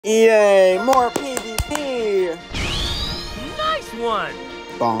Yay, more PvP! Nice one!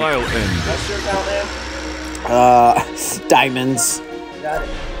 Bonk. I'll end. What's your account name? Diamonds. Got it.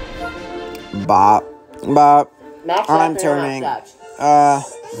 Bop. Bop. Max I'm stats or turning. max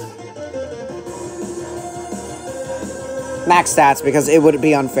stats? Max stats because it would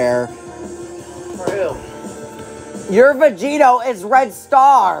be unfair. For who? Your Vegito is Red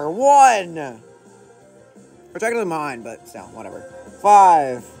Star. 1. Or technically mine, but still, whatever.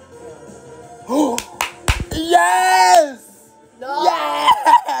 5. Yes! No!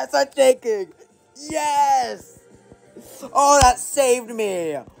 Yes! I'm taking. Yes! Oh, that saved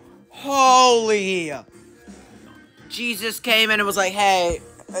me. Holy. Jesus came in and was like, hey,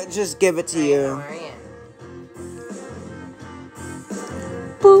 just give it to you.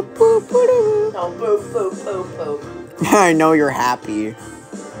 Boop, boop, boop, No, boop, boop, boop, boop. I know you're happy.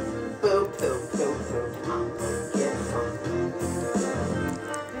 Boop, boop, boop, boop.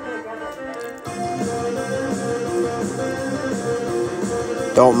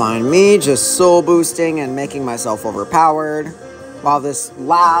 Don't mind me, just soul boosting and making myself overpowered while this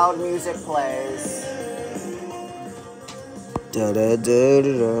loud music plays. Da da da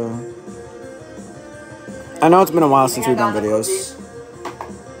da da. I know it's been a while since we've done videos.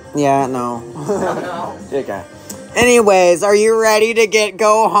 Yeah, no. No. Okay. Anyways, are you ready to get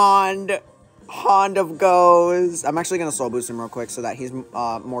Gohan? Hond of Goes. I'm actually gonna soul boost him real quick so that he's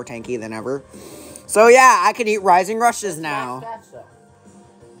more tanky than ever. So yeah, I can eat Rising Rushes now.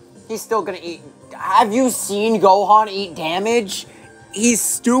 He's still gonna eat. Have you seen Gohan eat damage? He's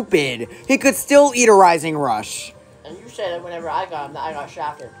stupid. He could still eat a Rising Rush. And you said that whenever I got him, that I got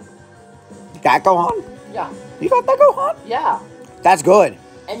shafted. That Gohan? Yeah. You got that Gohan? Yeah. That's good.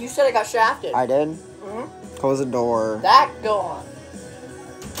 And you said I got shafted. I did. Mm-hmm. Close the door. That Gohan.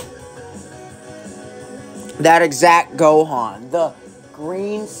 That exact Gohan. The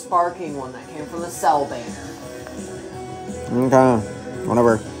green sparking one that came from the Cell banner. Okay.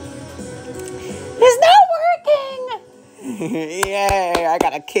 Whatever. It's not working! Yay, I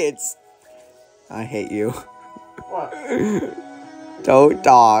got a kids. I hate you. What? Don't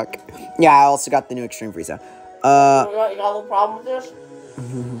talk. Yeah, I also got the new Extreme Frieza. You got a little problem with this?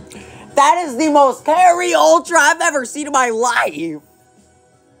 That is the most carry Ultra I've ever seen in my life.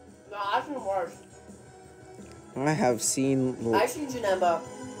 No, I've seen worse. I have seen... I've seen Janemba,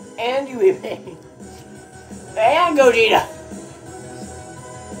 and Yuime, and Gogeta.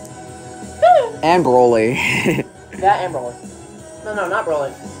 And Broly. That and Broly. No, not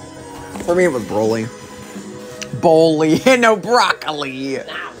Broly. For me, it was Broly. Broly. No, broccoli.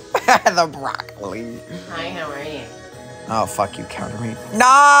 No. The broccoli. Hi, how are you? Oh, fuck you, counter me.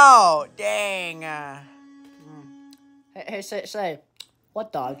 No! Dang. Hey, say,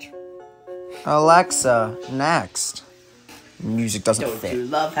 what Dodge? Alexa, next. Music doesn't Don't fit. you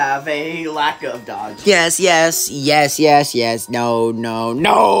love having lack of Dodge? Yes. No.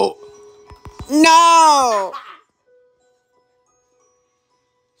 No!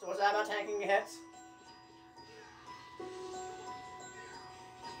 So what's that about tanking your hits?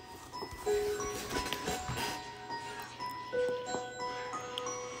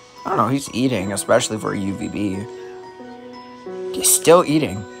 I don't know, he's eating, especially for a UVB. He's still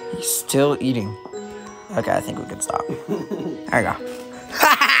eating. Okay, I think we can stop. There you go.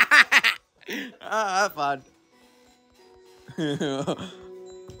 Oh, that's fun.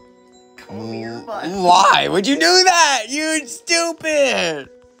 Why would you do that? You stupid!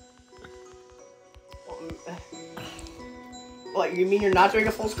 What, you mean you're not doing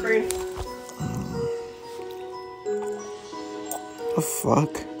a full screen? The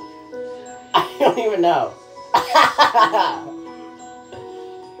fuck? I don't even know.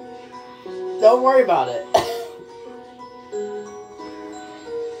 Don't worry about it.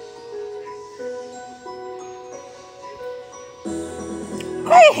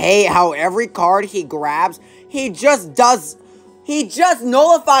 I hate how every card he grabs, he just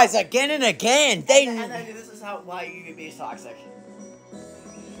nullifies again and again. And then this is why you can be toxic.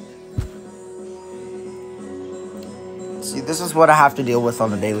 See, this is what I have to deal with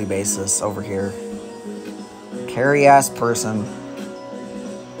on a daily basis over here. Carry-ass person.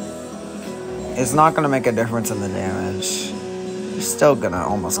 It's not gonna make a difference in the damage. You're still gonna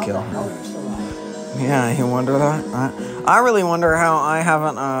almost kill her. Yeah, you wonder that? I really wonder how I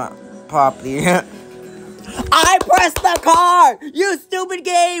haven't, popped the... I pressed the card! You stupid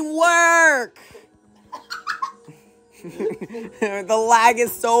game, work! The lag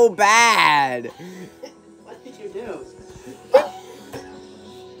is so bad. What did you do?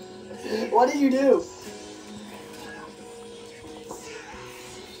 What did you do?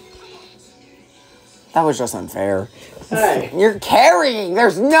 That was just unfair. Hey. You're carrying.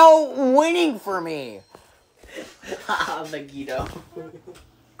 There's no winning for me. Megiddo.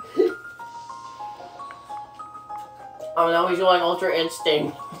 Oh, now he's going Ultra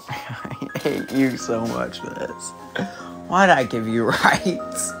Instinct. I hate you so much for this. Why'd I give you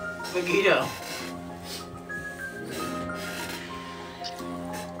rights? Megiddo.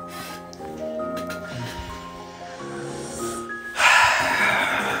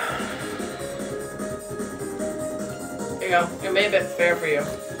 Here you go. It made a bit fair for you.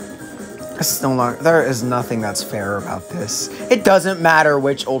 It's no longer, there is nothing that's fair about this. It doesn't matter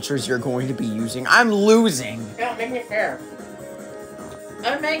which ultras you're going to be using. I'm losing. Yeah, make it fair.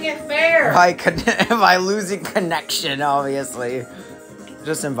 I'm making it fair. By losing connection, obviously.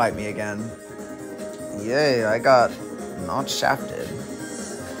 Just invite me again. Yay, I got not shafted.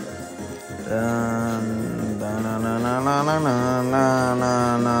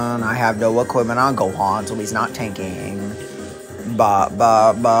 I have no equipment on Gohan, so he's not tanking.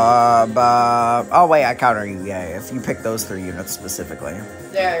 Oh wait, I counter you, yay. If you pick those 3 units specifically.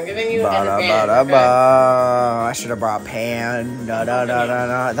 There, I'm giving you an advantage, okay? I should have brought Pan.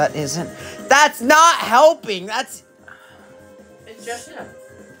 That isn't. That's not helping. That's. It's just him.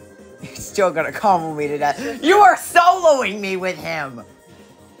 You're still gonna combo me to death. You are soloing me with him.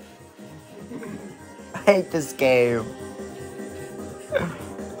 I hate this game.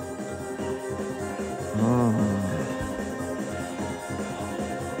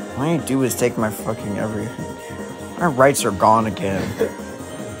 All you do is take my fucking everything. My rights are gone again.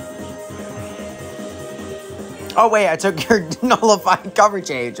 Oh wait, I took your nullified cover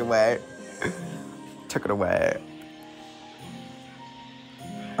change away. Took it away.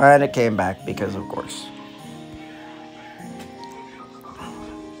 And it came back because of course.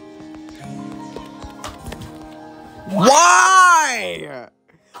 Why?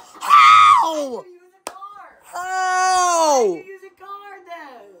 How? How?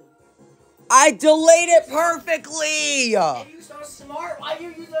 I delayed it perfectly! If you're so smart, why do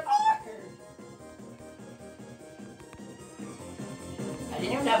you use a card? I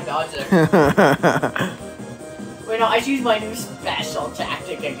didn't even have dodge there. Wait, no, I used my new special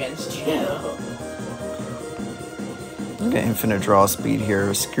tactic against you. I get infinite draw speed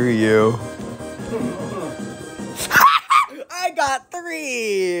here. Screw you. I got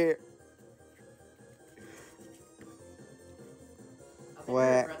 3!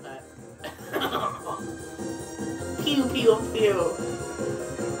 What? Pew, pew, pew.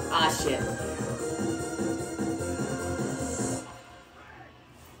 Ah, shit.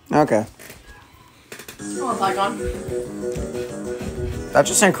 Okay. Come on, Python. That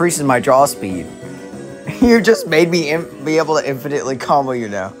just increases my draw speed. You just made me be able to infinitely combo you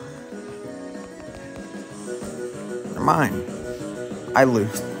now. Never mind. I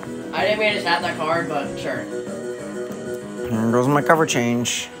lose. I didn't mean to tap that card, but sure. Here goes my cover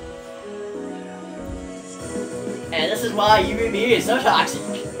change. And this is why UVB is so toxic.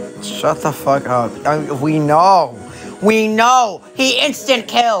 Shut the fuck up. We know. We know. He instant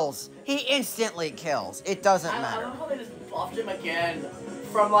kills. He instantly kills. It doesn't matter. I love how they just buffed him again.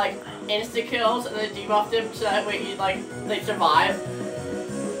 From like instant kills and then debuffed him so that way he they survive.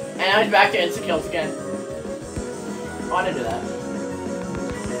 And now he's back to instant kills again. Oh, I didn't do that.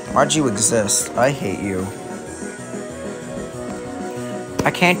 Why'd you exist? I hate you.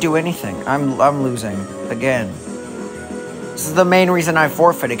 I can't do anything. I'm losing again. This is the main reason I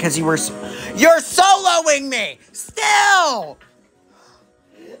forfeited, because you're soloing me! Still!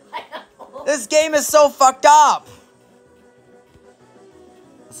 This game is so fucked up!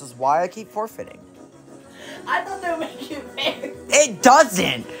 This is why I keep forfeiting. I thought they would make it fair. It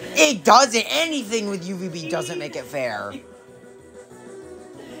doesn't! It doesn't! Anything with UVB doesn't make it fair.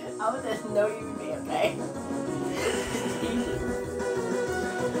 How is this no UVB, okay?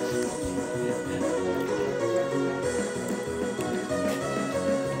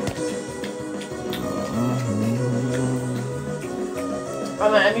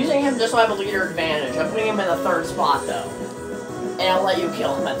 I'm using him just so I have a leader advantage. I'm putting him in the 3rd spot, though. And I'll let you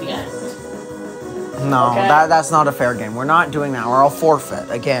kill him at the end. No, okay? that's not a fair game. We're not doing that, or I'll forfeit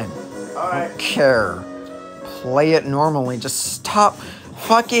again. Alright. I don't care. Play it normally. Just stop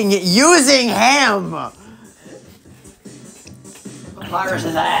fucking using him! Virus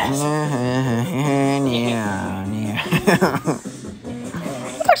his ass. Yeah.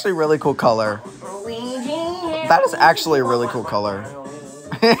 That's actually a really cool color. That is actually a really cool color.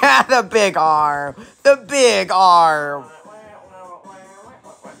 The big arm. The big arm.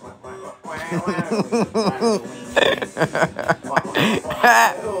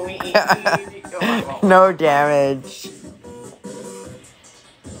 No damage.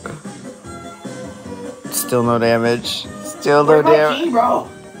 Still no damage. Still no Where's my damage. key, bro?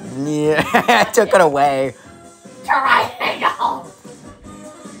 Yeah, I took it away. Triangle!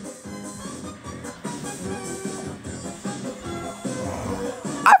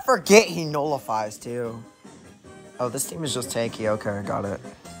 I forget he nullifies too. Oh, this team is just tanky. Okay, got it.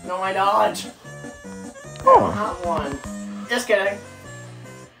 No, my dodge. Oh. Not one. Just kidding.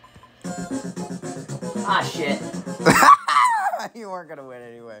 Ah, shit. You weren't gonna win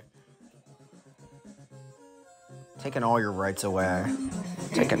anyway. Taking all your rights away.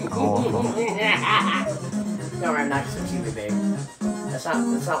 Taking all of them. No, I'm not just a babe. That's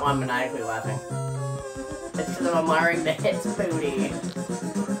not why I'm maniacally laughing. It's because I'm admiring the hits booty.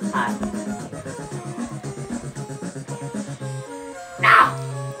 Ah. No!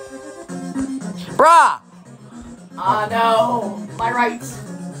 Bruh! Oh no! My rights!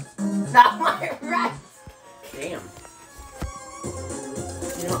 Not my rights! Damn.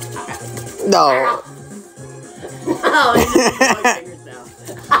 You know, No. oh, it's just my fingers now.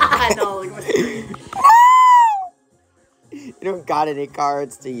 No, look at my screen. You don't got any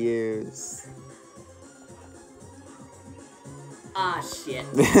cards to use. Ah, shit.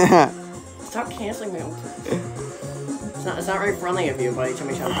 Stop canceling me. It's not very friendly of you, buddy. Tell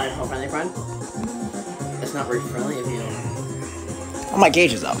me, how friendly, friend? It's not very friendly of you. Oh, my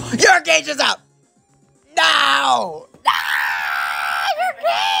gauge is up. Your gauge is up! No! No! Your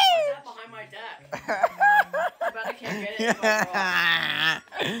gauge! What's that behind my deck? I bet I can't get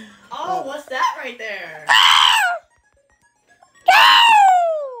it. Oh, what's that right there? No!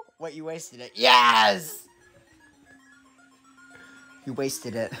 Wait, you wasted it. Yes! You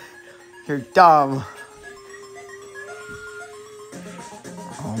wasted it. You're dumb.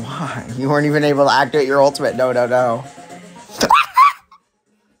 Oh, why? You weren't even able to activate your ultimate. No, no, no.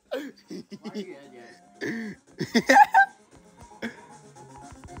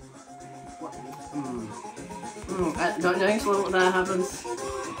 Don't when that happens.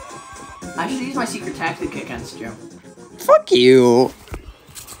 I should use my secret tactic against you. Fuck you.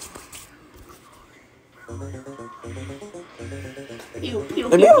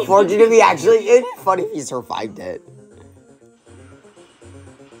 It'd be unfortunate if he actually. It'd be funny if he survived it.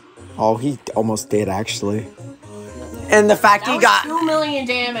 Oh, he almost did actually. And the fact That he was got 2 million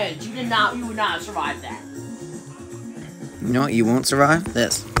damage. You would not have survived that. You know what? You won't survive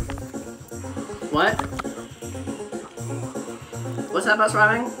this. What? What's that about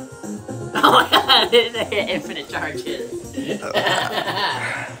surviving? Oh my god, infinite charges.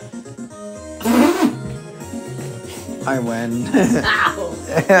 I win. Ow.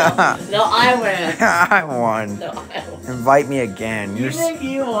 No, I win. I won. No, I won. Invite me again. You think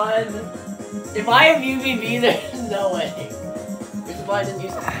you won? If I have UVB, there's no way. Which is why I didn't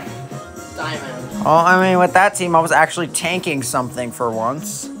use diamond. Well, I mean, with that team, I was actually tanking something for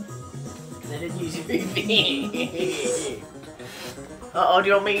once. I didn't use UVB. Uh-oh, do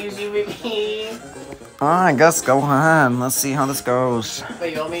you want me to use UVB? I guess go ahead. Let's see how this goes.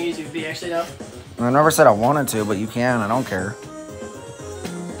 Wait, you want me to use UVB actually, though? I never said I wanted to, but you can. I don't care.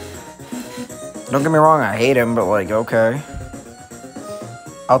 Don't get me wrong, I hate him, but like, okay.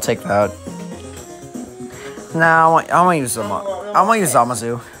 I'll take that. Nah, I'm gonna use I'm gonna use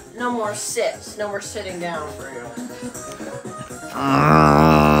Zamasu. No more sits. No more sitting down for you.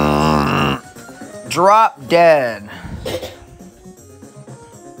 Drop dead.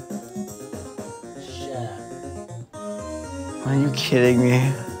 Shut up. Are you kidding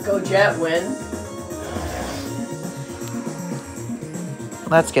me? Go Jet, win.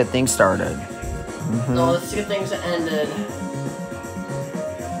 Let's get things started. No, let's get things ended.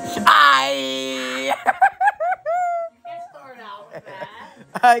 I Can't start out with that.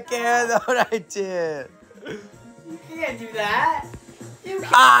 I can't. That's what I did. You can't do that. You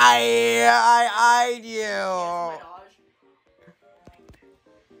can't. I you.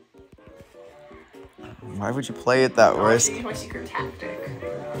 Why would you play it that I way? should use my secret tactic.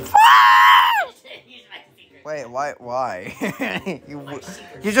 Wait, why?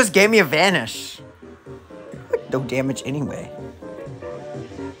 You just gave me a vanish. No damage anyway.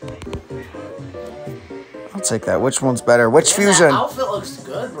 I'll take that. Which one's better? Which Yeah, fusion? that outfit looks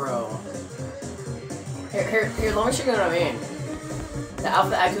good, bro. Here, let me show you what I mean. The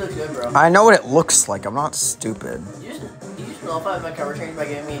outfit actually looks good, bro. I know what it looks like. I'm not stupid. You just nullified my cover change by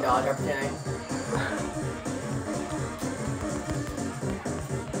giving me a dodge opportunity.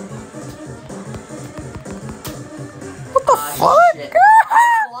 What the fuck? Shit.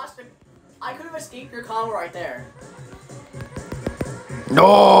 I could have escaped your combo right there.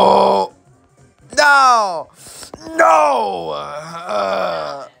 No! No! No!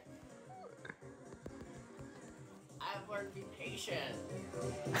 I've learned to be patient.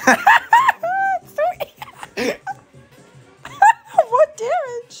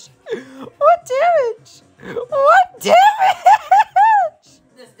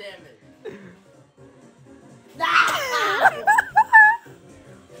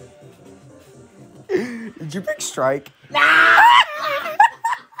 strike. Nah!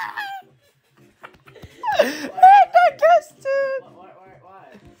 And I guessed it. Why?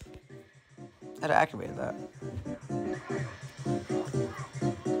 I had activated that.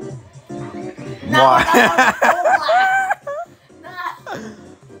 No, Why?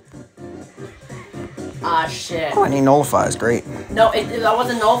 Ah, shit. Oh, I need nullifies. Great. No, that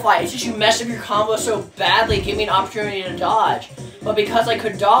wasn't nullified. It's just you messed up your combo so badly, it gave me an opportunity to dodge. But because I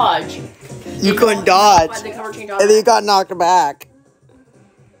could dodge... You couldn't dodge. The cover change And then you got knocked back.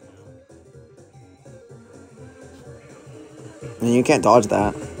 And you can't dodge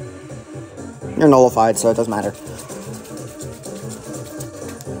that. You're nullified, so it doesn't matter.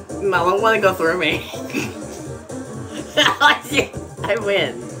 No, don't want to go through me. I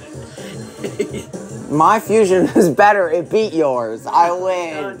win. My fusion is better. It beat yours. I No, it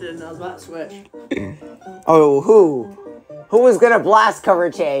win. didn't. I was about to switch. Oh, who? Who was gonna blast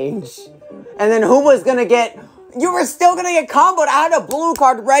cover change? And then who was gonna get... You were still gonna get comboed. I had a blue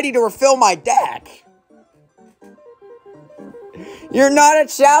card ready to refill my deck. You're not a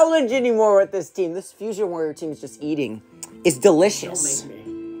challenge anymore with this team. This Fusion Warrior team is just eating. It's delicious. Don't make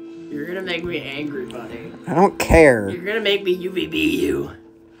me. You're gonna make me angry, buddy. I don't care. You're gonna make me UVB you.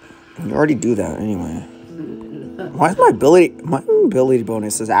 You already do that anyway. Why is my ability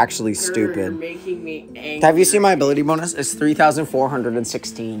bonus is actually You're stupid? making me angry. Have you seen my ability bonus? It's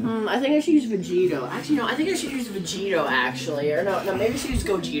 3,416. I think I should use Vegito. Actually, no, I think I should use Vegito, actually. Or no, maybe I should use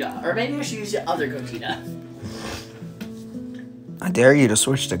Gogeta. Or maybe I should use the other Gogeta. I dare you to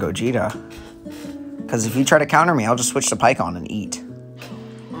switch to Gogeta. Because if you try to counter me, I'll just switch to Pycon and eat.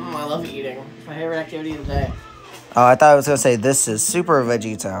 I love eating. It's my favorite activity of the day. Oh, I thought I was going to say, this is Super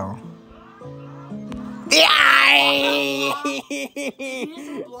Vegito.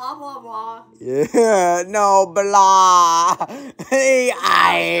 Blah, blah, blah. Yeah, no, blah. The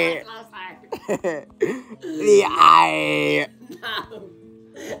eye. The eye. No.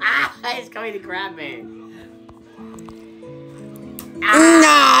 Ah, it's coming to grab me.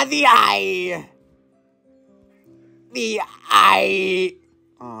 Nah, the eye. The eye.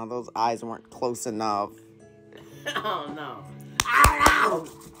 Oh, those eyes weren't close enough. Oh, no. Ow,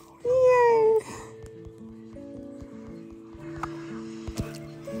 Yay.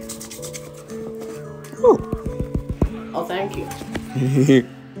 Ooh. Oh, thank you.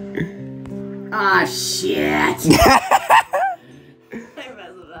 Ah, shit. I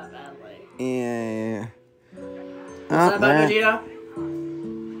messed with that badly. Yeah. Is that about Vegeta?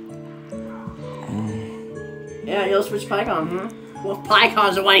 Yeah, you'll switch Pycon, Well,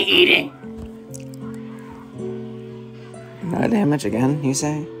 Pycon's the one eating. No damage again, you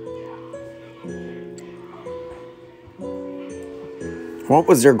say? What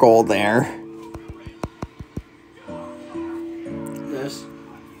was your goal there? This.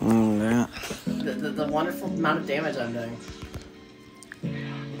 Yeah. The wonderful amount of damage I'm doing.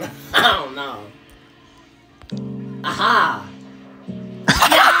 Oh, no. Aha!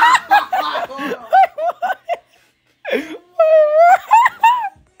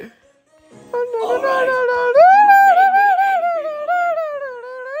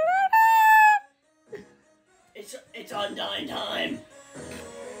 It's Undyne time.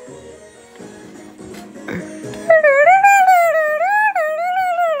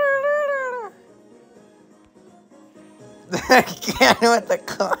 Again with the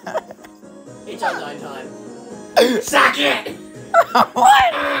car. It's Undyne time. Suck it!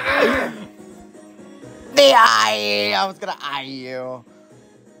 What? The eye. I was gonna eye you.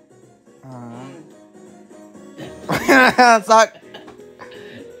 Suck.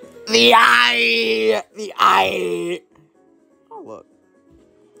 The eye. The eye. Oh look.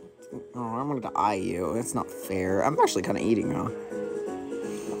 Oh, I'm gonna eye you. That's not fair. I'm actually kind of eating now.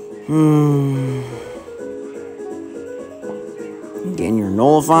 Again, you're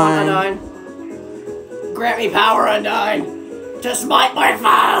nullifying. Undyne. Grant me power, Undyne, to smite my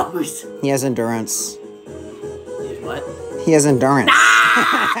foes. He has endurance. What? He has endurance. No!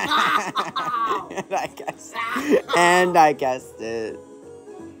 And I guessed it.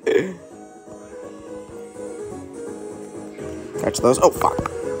 Catch those. Oh, fuck.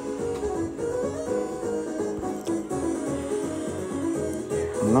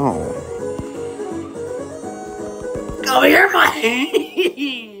 No. Come here,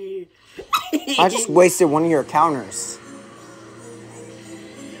 buddy. I just wasted one of your counters.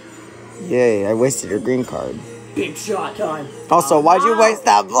 Yay, I wasted your green card. Big shot time. Also, why'd you waste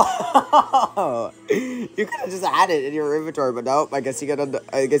that blow? You could have just had it in your inventory, but nope. I guess you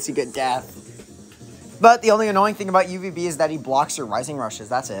get death. But the only annoying thing about UVB is that he blocks your rising rushes.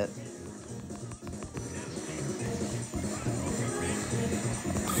 That's it.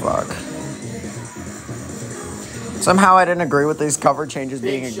 Fuck. Somehow I didn't agree with these cover changes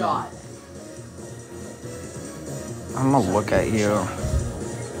being Big ignored. shot. I'm gonna look at you.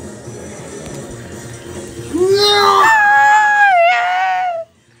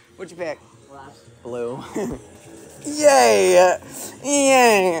 What'd you pick? Last. Blue. Yay!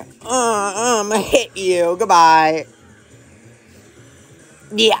 Yay! I'ma hit you. Goodbye.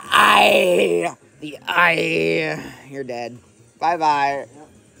 The eye. The eye. You're dead. Bye bye.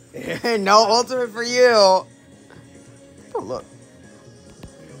 Yep. No ultimate for you. Oh, look.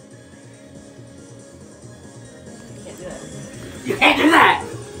 You can't do that. You can't do that!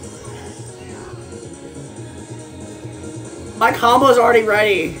 My combo's already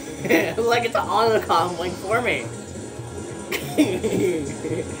ready. Like it's an auto comboing for me.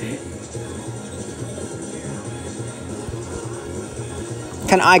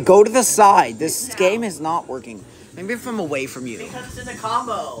 Can I go to the side? This game is not working. Maybe if I'm away from you. Because it's in a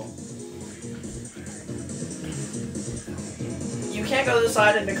combo. You can't go to the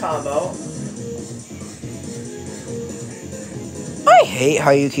side in the combo. I hate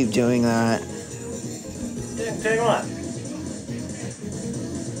how you keep doing that. Doing what?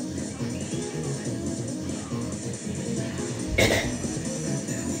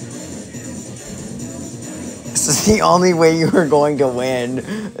 This is the only way you were going to win.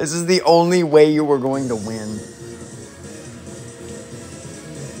 This is the only way you were going to win.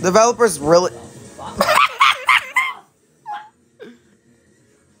 Developers really...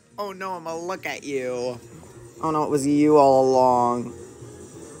 Oh no, I'm gonna look at you. Oh no, it was you all along.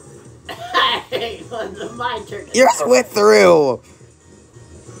 Hey, it's my turn. You're split through.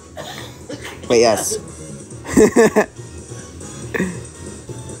 But yes.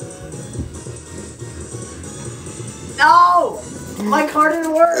 No! My card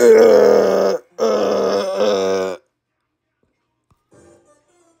didn't work!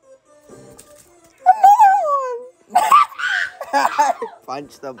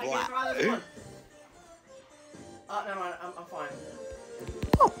 Punch the I can't black. try this one. Oh, never mind. I'm fine.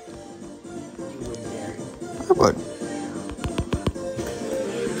 Oh, You wouldn't dare. I would.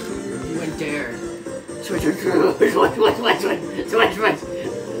 You wouldn't dare. Switch. I got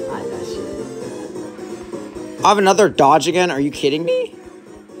shit. I have another dodge again. Are you kidding me?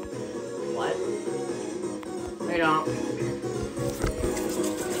 What? They don't.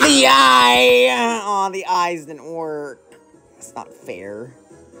 The eye! Oh, the eyes didn't work. That's not fair.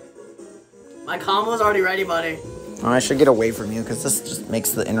 My combo's already ready, buddy. Oh, I should get away from you because this just makes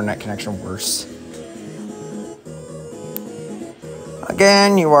the internet connection worse.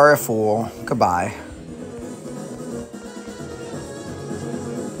 Again, you are a fool. Goodbye.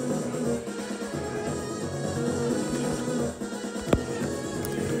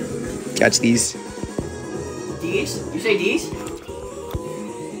 Catch these. D's? You say D's?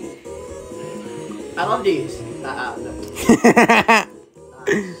 I love D's. No. Shit.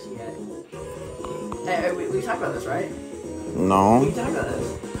 Hey, we talked about this, right? No. We talked about this.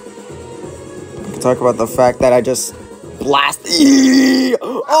 We can talk about the fact that I just blast.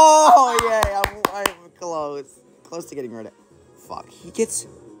 Oh, yeah. I'm close. Close to getting rid of it. Fuck. He gets...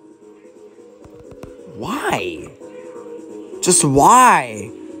 Why? Just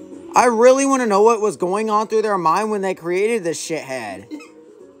why? I really want to know what was going on through their mind when they created this shithead.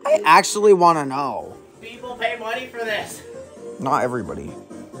 I actually want to know. People pay money for this. Not everybody.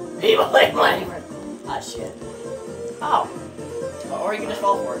 People pay money for Ah, shit. Oh. Or you can just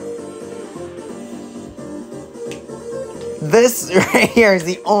fall for it. This right here is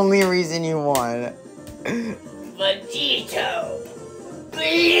the only reason you won. Vegito.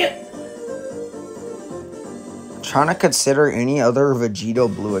 Beep. Trying to consider any other Vegito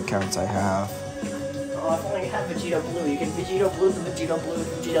Blue accounts I have. Oh, I've only had Vegito Blue. You can Vegito Blue to Vegito Blue to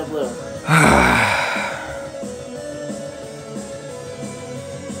Vegito Blue.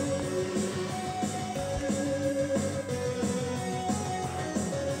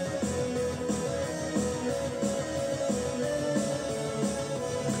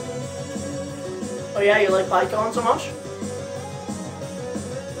 Oh yeah, you like Python so much?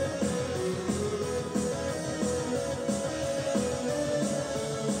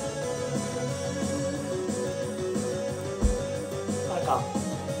 Python.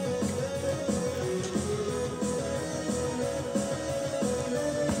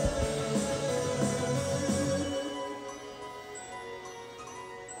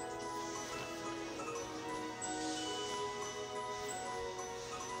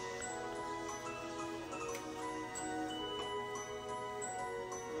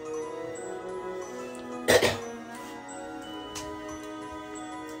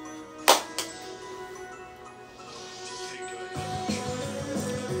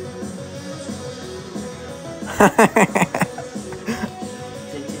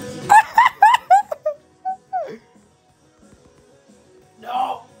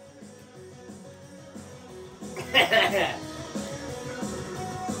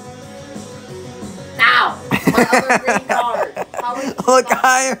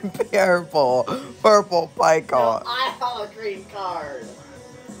 I am purple. Purple No, Pycon. I have a green card.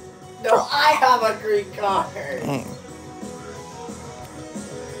 No, I have a green card. Dang.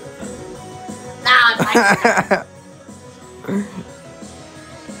 Nah, I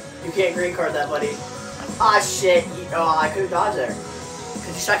You can't green card that, buddy. Ah, shit. Oh, I could've dodged there. Cause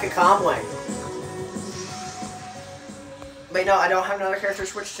you stuck a calm way. Wait, no, I don't have another character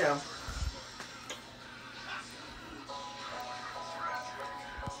to switch to.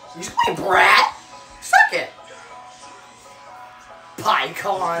 You my brat! Suck it!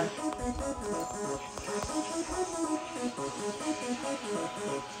 Pycon!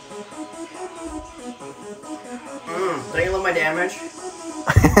 Don't you love my damage?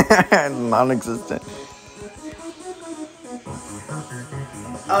 Non-existent.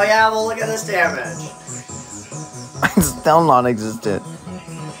 Oh yeah, well look at this damage. Still non-existent.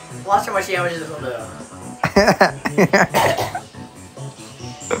 Watch how much damage this will do.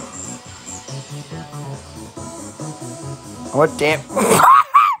 What damn? Excuse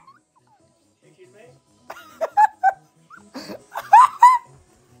me?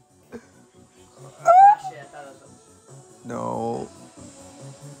 Shit, that was No.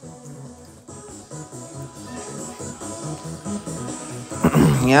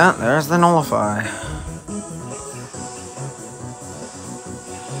 Yeah, there's the nullify.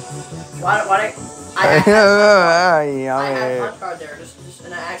 Why I had a punch card there, just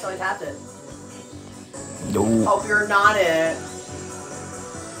and I accidentally tapped it. No. Hope you're not it.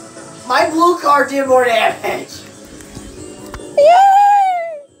 My blue card did more damage.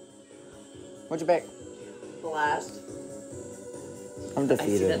 Yay! What'd you pick? The last. I'm I see that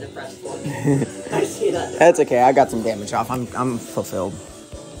defeated. depressed one. I see that. That's okay. I got some damage off. I'm fulfilled.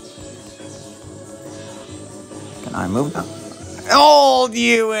 Can I move now? Hold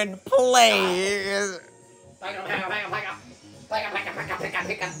you in place.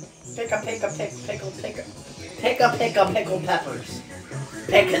 Pick peppers.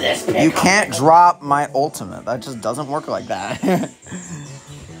 Pick this pick. You can't drop my ultimate. That just doesn't work like that.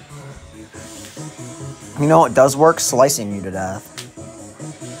 You know what does work? Slicing you to death.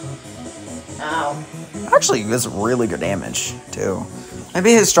 Ow. Actually, this is really good damage, too.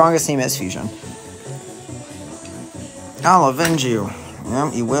 Maybe his strongest team is Fusion. I'll avenge you.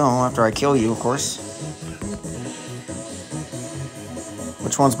 Yep, you will after I kill you, of course.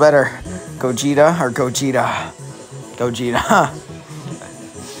 Which one's better? Gogeta or Gogeta? Gogeta.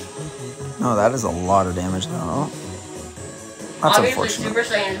 No, that is a lot of damage, though. That's Obviously, unfortunate. Super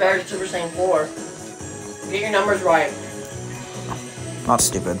Saiyan is better than Super Saiyan 4. Get your numbers right. Not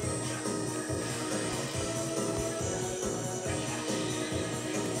stupid.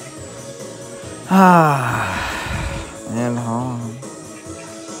 And home.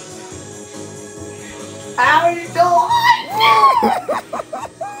 How you doing?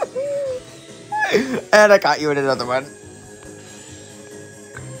 And I caught you in another one.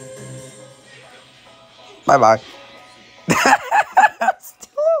 Bye-bye.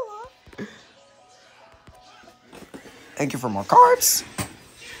 Still alive. Thank you for more cards.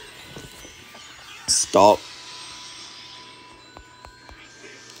 Stop.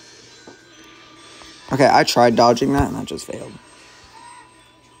 Okay, I tried dodging that and that just failed.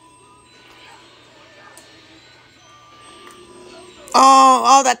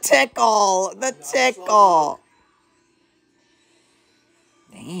 Oh, the tickle! The tickle!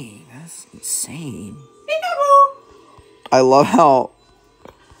 Dang, that's insane. I love how...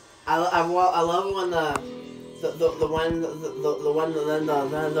 I love when the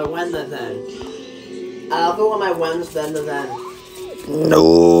then. I love it when my wins then to then.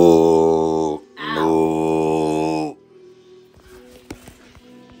 No. Ow. No.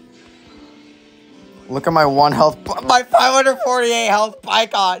 Look at my 1 health, my 548 health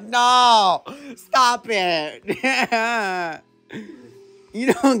Pycon. No, stop it.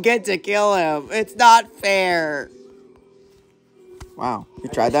 You don't get to kill him. It's not fair. Wow, you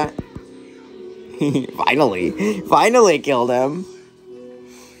tried that? Finally killed him.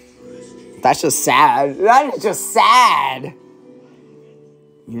 That's just sad. That is just sad.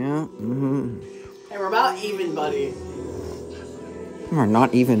 Yeah, Hey, we're about even, buddy. We're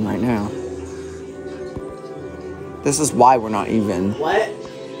not even right now. This is why we're not even. What?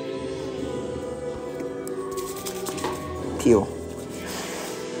 Teal.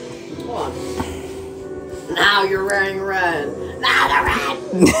 Hold on. Now you're wearing red. Now the red!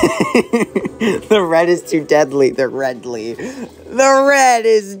 The red is too deadly. The redly. The red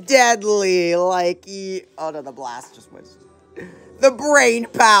is deadly. Like, oh no, the blast just went. The brain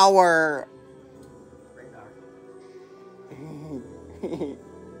power. Brain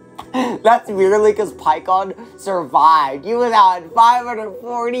That's merely because Pycon survived. You was out at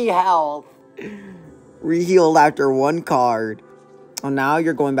 540 health. Rehealed after one card. Oh, now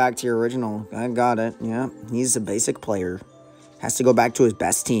you're going back to your original. I got it. Yeah, he's a basic player. Has to go back to his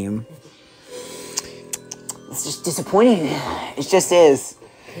best team. It's just disappointing. It just is.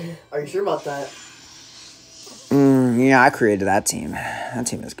 Are you sure about that? Yeah, I created that team. That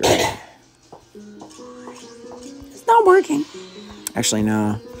team is great. It's not working. Actually,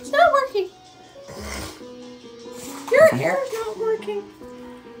 no. It's not working. Your hair is not working.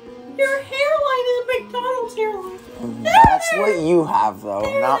 Your hairline is a McDonald's hairline. That's what you have,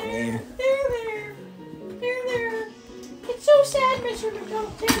 though, not me. There. It's so sad, Mr.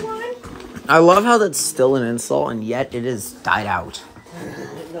 McDonald's hairline. I love how that's still an insult, and yet it is died out.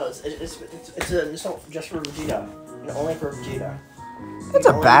 No, it's an insult just for Vegeta. And only for Vegeta. It's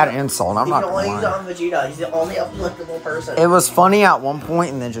a bad insult, I'm not gonna gonna use it lie. on Vegeta. He's the only upliftable person. It was funny at one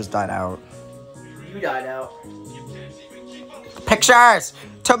point, and then just died out. You died out. Pictures!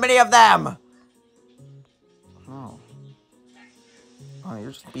 Too many of them! Oh. Oh,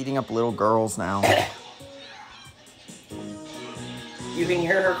 you're just beating up little girls now. You can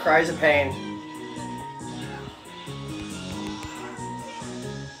hear her cries of pain.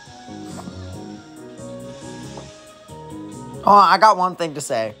 Oh, I got one thing to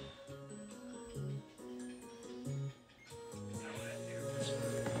say.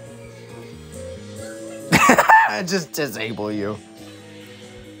 Just disable you.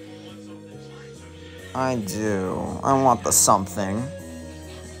 I do. I want the something.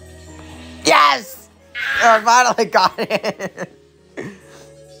 Yes! I finally got it.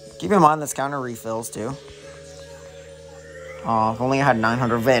 Keep in mind this counter refills too. Oh, if only I had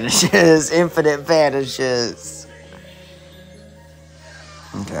 900 vanishes. Infinite vanishes.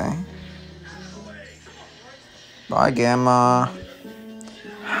 Okay. Bye, Gamma.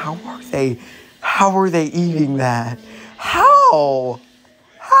 How are they eating that? How?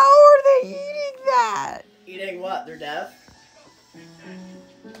 How are they eating that? Eating what? They're deaf?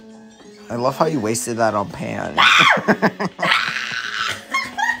 I love how you wasted that on Pan.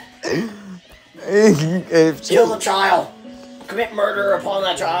 Kill the child! Commit murder upon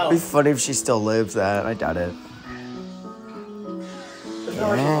that child! It'd be funny if she still lives that. I doubt it. There's no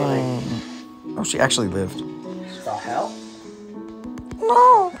way she's living. Oh, she actually lived. The hell?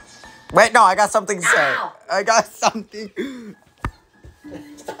 No. Wait, no, I got something to say. Ow! I got something.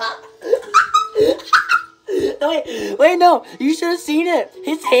 Stop. No, wait, no. You should have seen it.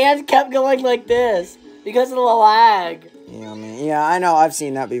 His hands kept going like this because of the lag. Yeah, man. Yeah, I know. I've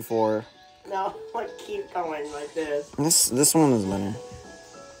seen that before. No, like keep going like this. This one is better.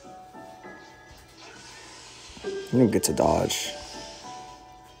 You get to dodge.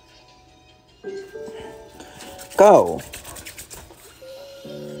 Go.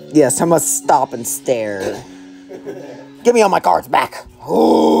 Yes, I must stop and stare. Give me all my cards back.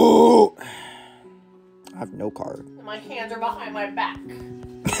 Ooh. I have no card. My hands are behind my back.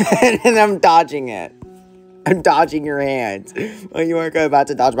 And I'm dodging it. I'm dodging your hands. Oh, you weren't about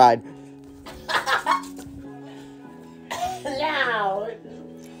to dodge mine. Now.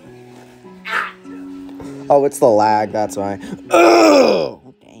 Ah. Oh, it's the lag, that's why. Oh,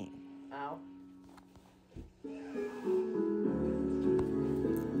 dang. Ow.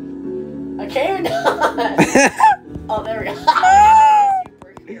 I can't even Oh, there we go.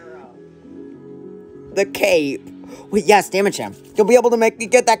 Superhero. The cape. Wait, yes, damage him. You'll be able to make me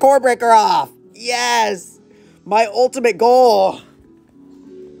get that core breaker off. Yes. My ultimate goal.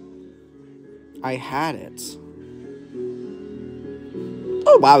 I had it.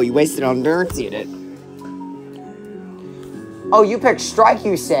 Oh, wow, you wasted on endurance unit. Oh, you picked strike,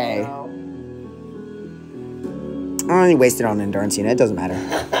 you say. No. Oh, you wasted on endurance unit. It doesn't matter.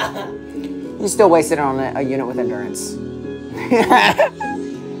 You still wasted on a unit with endurance.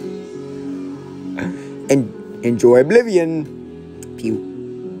 And enjoy Oblivion. Pew.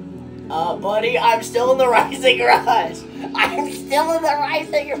 Buddy, I'm still in the Rising Rush. I'm still in the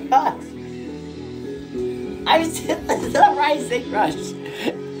Rising Rush. I'm still in the Rising Rush.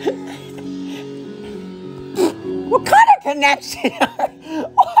 What kind of connection? I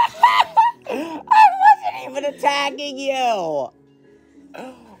wasn't even attacking you.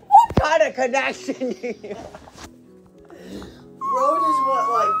 What kind of connection do you have? Bro just went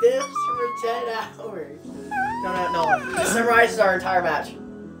like this for 10 hours. No. This summarizes our entire match.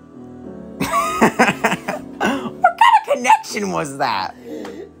 What kind of connection was that?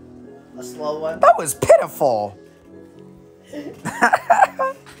 A slow one. That was pitiful.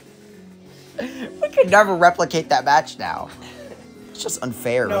 We could never replicate that match now. It's just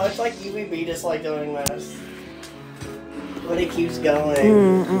unfair. No, it's like UVB just like doing this. When it keeps going. I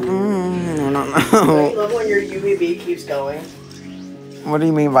don't know. Don't you love when your UVB keeps going? What do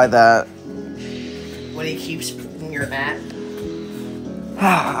you mean by that? When it keeps your at?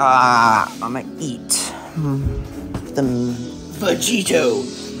 I'm gonna eat the Vegito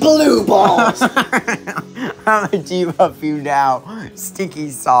blue balls. I'm gonna debuff you now, stinky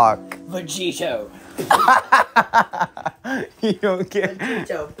sock. Vegito. You don't get.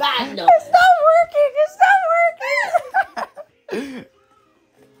 Vegito bad no. It's not working. It's not working.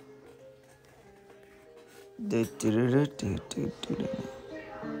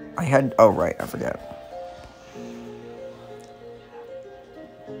 I had. Oh right, I forget.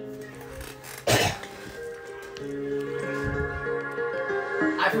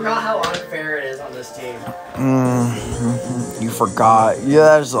 I forgot how unfair it is on this team. You forgot.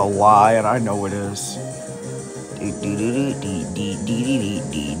 Yeah, that's a lie, and I know it is. And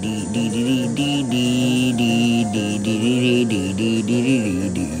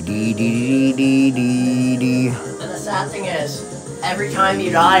the sad thing is, every time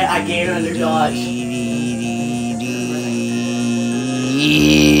you die, I gain under dodge.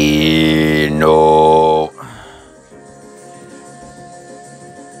 No.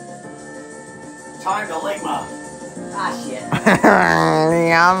 Time to Ligma. Ah, shit.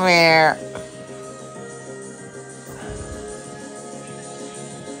 I'm here.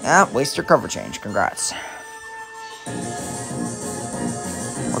 Yeah, waste your cover change. Congrats.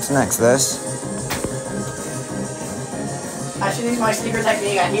 What's next? This? I should use my secret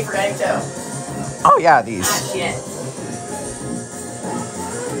technique. I keep forgetting too. Oh yeah, these. Ah, shit.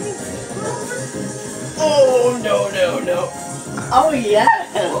 Oh, no, no, no. Oh, yeah.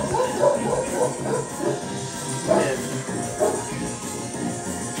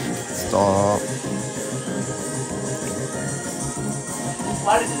 Stop.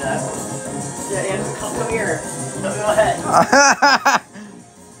 Why did you do that? Yeah, Andrew, come here. No, go ahead.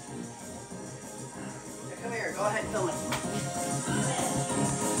 Come here, go ahead and film it.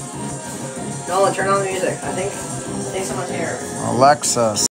 Nolan, turn on the music. I think someone's here. Alexa.